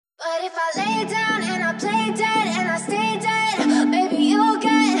But if I lay down and I play dead and I stay dead, maybe you'll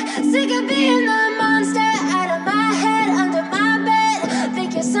get sick of being the monster out of my head, under my bed.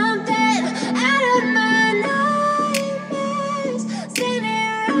 Think you're something out of my nightmares,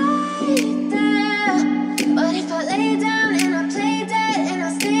 standing right there. But if I lay down and I play dead and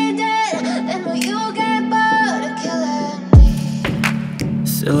I stay dead, then will you get bored of killing me?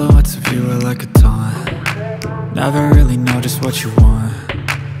 Silhouettes of you are like a taunt. Never really know just what you want.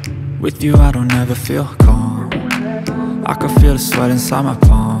 With you I don't ever feel calm. I can feel the sweat inside my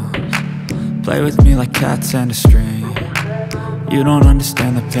palms. Play with me like cats and a string. You don't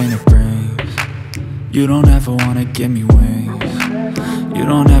understand the pain it brings. You don't ever wanna give me wings. You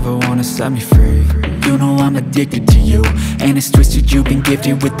don't ever wanna set me free. You know I'm addicted to you, and it's twisted, you've been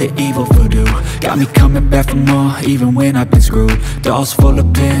gifted with the evil voodoo. Got me coming back for more, even when I've been screwed. Dolls full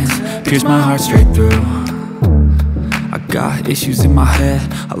of pins, pierce my heart straight through. I got issues in my head,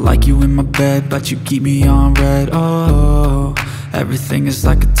 I like you in my bed, but you keep me on red. Oh, everything is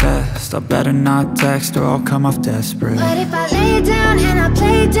like a test. I better not text or I'll come off desperate. But if I lay down and I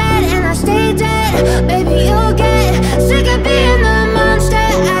play dead and I stay dead, maybe you'll get sick of being the monster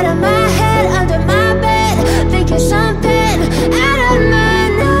out of my head, under my bed. Think you're something out of my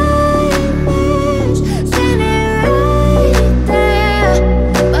nightmares, standing right there.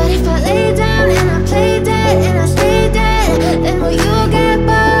 But if I lay down and I play dead and I stay dead, then will you get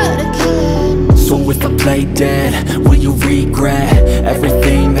bored of killing me? So if I play dead, will you regret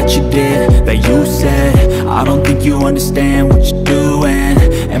everything that you did, that you said? I don't think you understand what you're doing,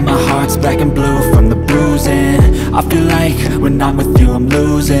 and my heart's black and blue from the bruising. I feel like when I'm with you I'm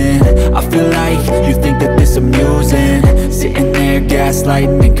losing. I feel like you think that this amusing, sitting there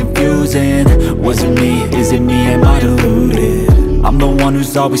gaslighting and confusing. Was it me? Is it me? Am I deluded? I'm the one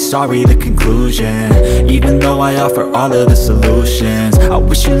who's always sorry, the conclusion, even though I offer all of the solutions. I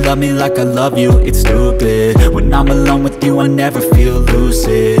wish you loved me like I love you, it's stupid. When I'm alone with you I never feel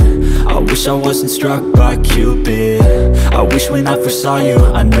lucid. I wish I wasn't struck by Cupid. I wish when I first saw you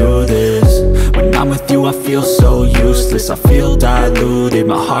I knew this. When I'm with you I feel so useless, I feel diluted,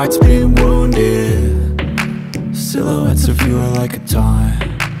 my heart's been wounded. Silhouettes of you are like a taunt.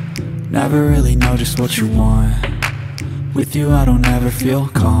 Never really know just what you want. With you I don't ever feel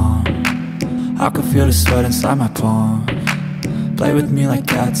calm. I can feel the sweat inside my palms. Play with me like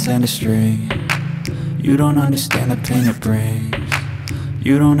cats and a string. You don't understand the pain it brings.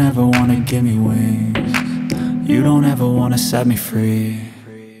 You don't ever wanna give me wings. You don't ever wanna set me free.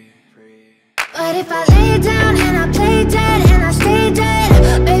 But if I lay down and I play dead and I stay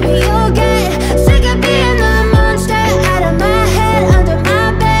dead, maybe you'll get sick of being the monster out of my head, under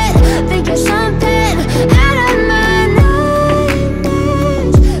my bed. Think you're something out of my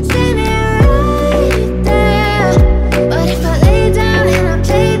nightmares, standing right there. But if I lay down and I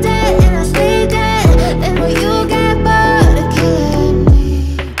play dead and I stay dead, then will you get bored of killing me?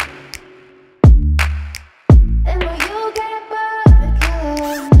 Then will you get bored of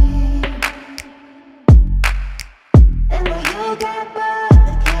killing me? Then will you get bored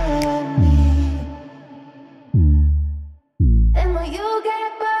of killing me? Then will you get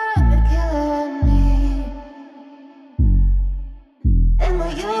bored of killing me? Then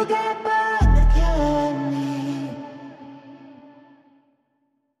will you get bored of killing me?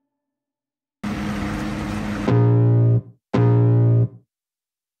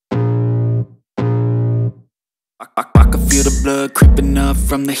 I can feel the blood creeping up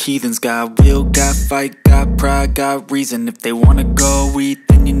from the heathens. Got will, got fight, got pride, got reason. If they wanna go eat,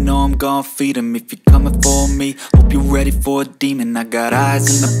 then you know I'm gon' feed them. If you're coming for me, hope you're ready for a demon. I got eyes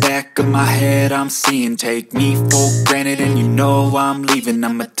in the back of my head, I'm seeing. Take me for granted and you know I'm leaving.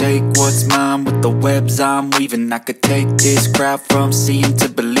 I'ma take what's mine with the webs I'm weaving. I could take this crowd from seeing to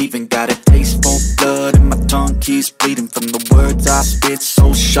believing. Got a taste for blood and my tongue keeps bleeding from the words I spit.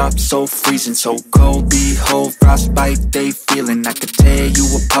 So sharp, so freezing, so cold. Behold, frostbite they feeling. I could tear you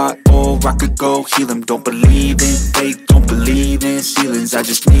apart or I could go heal them. Don't believe in fate, don't believe in ceilings. I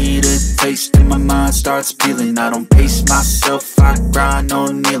just need a taste and my mind starts peeling. I don't pace myself, I grind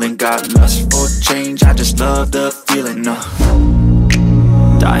on kneeling. Got lust for change, I just love the feeling.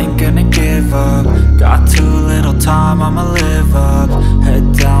 I ain't gonna give up. Got too little time, I'ma live up.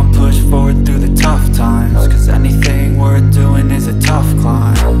 Head down, push forward through the tough times, cause anything worth doing is a tough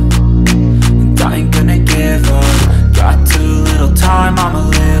climb. And I ain't gonna give up. Got too little time, I'ma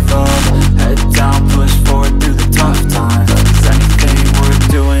live up. Head down, push forward through the tough times, cause anything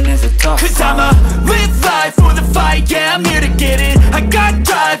worth doing is a tough climb. Cause I'ma live life for the fight, yeah, I'm here to get it. I got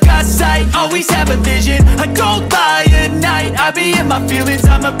drive, got sight, always have a vision. I don't lie at night, I be in my feelings.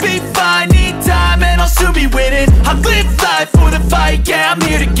 I'ma be fine, need time and I'll soon be winning. I live life for the fight, yeah, I'm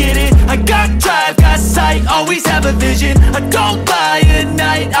here to get it. I got drive, got sight, always have a vision. I don't lie at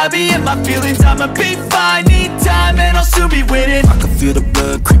night, I be in my feelings. I'ma be fine, need time and I'll soon be winning. I can feel the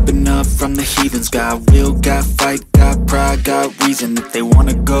blood creeping up from the heathens. Got will, got fight, got pride, got reason. If they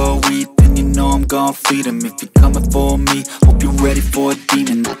wanna go eat, then you know I'm gon' feed them. If you're coming for me, hope you're ready for a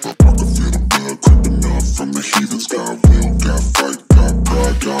demon. I can feel the blood creeping up from the heathens. Got will, got fight, got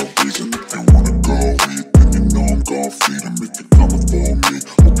pride, got reason.